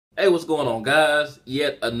Hey, what's going on, guys?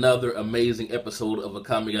 Yet another amazing episode of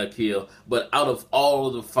Akame got killed. But out of all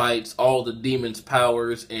of the fights, all the demons'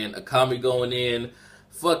 powers, and Akame going in,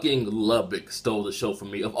 fucking Lubbock stole the show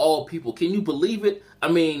from me. Of all people, can you believe it? I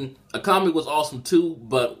mean, Akame was awesome too,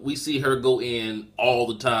 but we see her go in all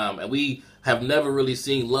the time. And we have never really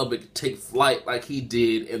seen Lubbock take flight like he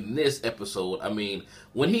did in this episode. I mean,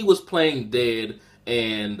 when he was playing dead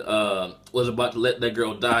and was about to let that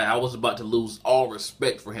girl die, I was about to lose all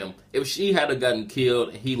respect for him. If she had gotten killed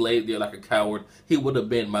and he laid there like a coward, he would have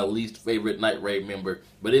been my least favorite Night Raid member.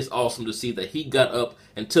 But it's awesome to see that he got up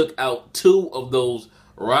and took out two of those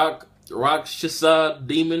Rakshasa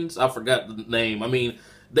demons. I forgot the name. I mean,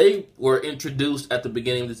 they were introduced at the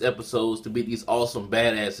beginning of these episodes to be these awesome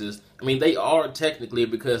badasses. I mean, they are technically,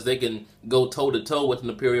 because they can go toe-to-toe with an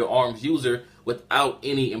Imperial Arms user without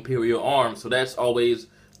any Imperial Arms. So that's always,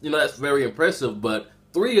 that's very impressive. But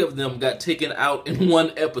 3 of them got taken out in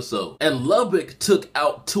one episode. And Lubbock took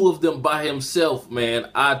out 2 of them by himself, man.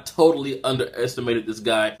 I totally underestimated this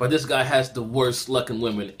guy. But this guy has the worst luck in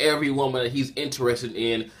women. Every woman that he's interested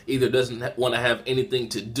in either doesn't want to have anything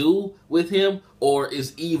to do with him or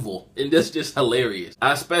is evil. And that's just hilarious.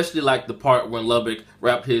 I especially like the part when Lubbock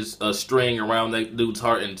wrapped his string around that dude's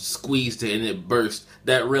heart and squeezed it and it burst.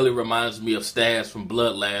 That really reminds me of Stas from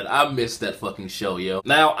Bloodlad. I miss that fucking show, yo.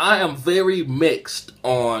 Now, I am very mixed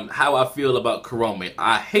on how I feel about Kurome.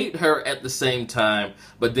 I hate her at the same time,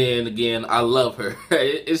 but then again, I love her.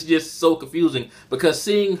 It's just so confusing because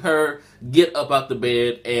seeing her get up out the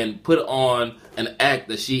bed and put on an act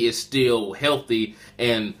that she is still healthy,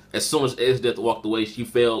 and as soon as Death walked away, she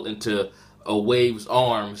fell into a Wave's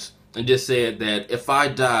arms and just said that if I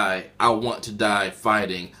die, I want to die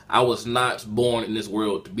fighting. I was not born in this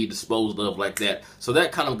world to be disposed of like that. So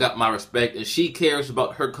that kind of got my respect, and she cares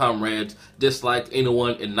about her comrades just like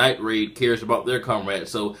anyone in Night Raid cares about their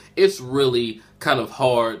comrades. So it's really kind of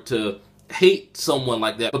hard to hate someone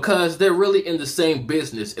like that because they're really in the same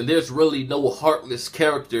business, and there's really no heartless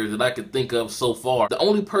character that I can think of so far. The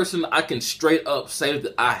only person I can straight up say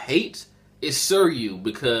that I hate is Seryu,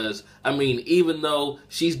 because, I mean, even though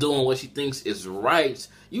she's doing what she thinks is right,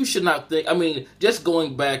 you should not think, I mean, just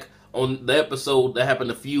going back on the episode that happened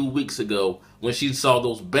a few weeks ago when she saw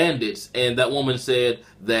those bandits and that woman said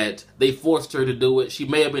that they forced her to do it. She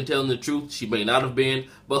may have been telling the truth, she may not have been,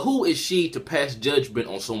 but who is she to pass judgment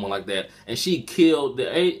on someone like that? And she killed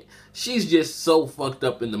she's just so fucked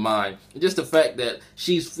up in the mind. And just the fact that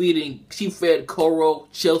she fed Koro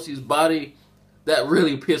Chelsea's body, that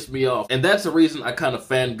really pissed me off. And that's the reason I kind of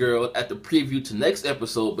fangirled at the preview to next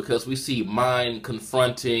episode, because we see Mine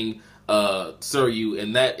confronting Seryu,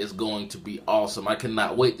 and that is going to be awesome. I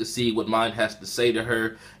cannot wait to see what Mine has to say to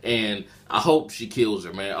her, and I hope she kills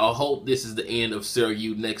her, man. I hope this is the end of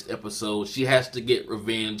Seryu next episode. She has to get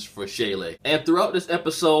revenge for Shayla. And throughout this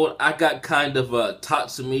episode, I got kind of a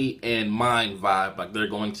Tatsumi and Mine vibe, like they're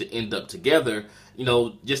going to end up together.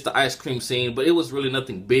 Just the ice cream scene, but it was really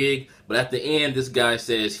nothing big. But at the end, this guy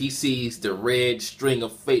says he sees the red string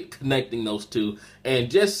of fate connecting those two,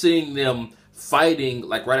 and just seeing them fighting,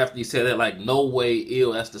 like right after he said that, like, no way,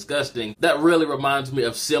 ew, that's disgusting. That really reminds me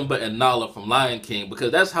of Simba and Nala from Lion King,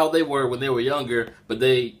 because that's how they were when they were younger, but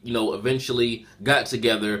they, eventually got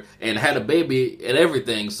together and had a baby and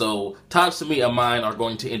everything. So Tatsumi and Mine are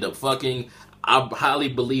going to end up fucking. I highly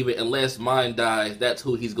believe it. Unless Mine dies, that's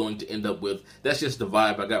who he's going to end up with. That's just the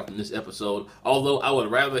vibe I got from this episode. Although I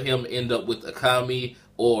would rather him end up with Akame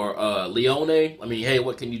or Leone. I mean, hey,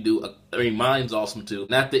 what can you do? I mean, Mine's awesome too.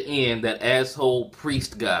 And at the end, that asshole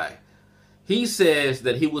priest guy, he says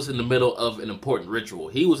that he was in the middle of an important ritual.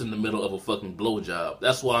 He was in the middle of a fucking blowjob.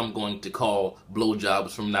 That's what I'm going to call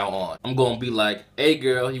blowjobs from now on. I'm going to be like, hey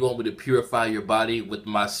girl, you want me to purify your body with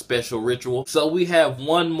my special ritual? So we have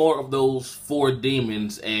one more of those 4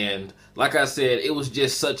 demons, and like I said, it was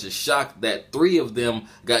just such a shock that 3 of them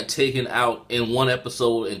got taken out in one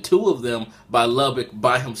episode, and 2 of them by Lubbock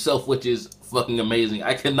by himself, which is fucking amazing.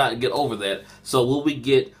 I cannot get over that. So will we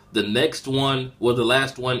get the next one, or the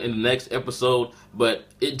last one in the next episode? But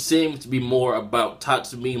it seems to be more about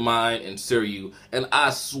Tatsumi, Mine, and Seryu, and I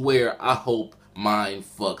swear I hope Mine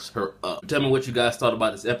fucks her up. Tell me what you guys thought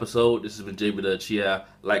about this episode. This has been jbDAuchiha.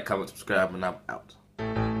 Like, comment, subscribe, and I'm out.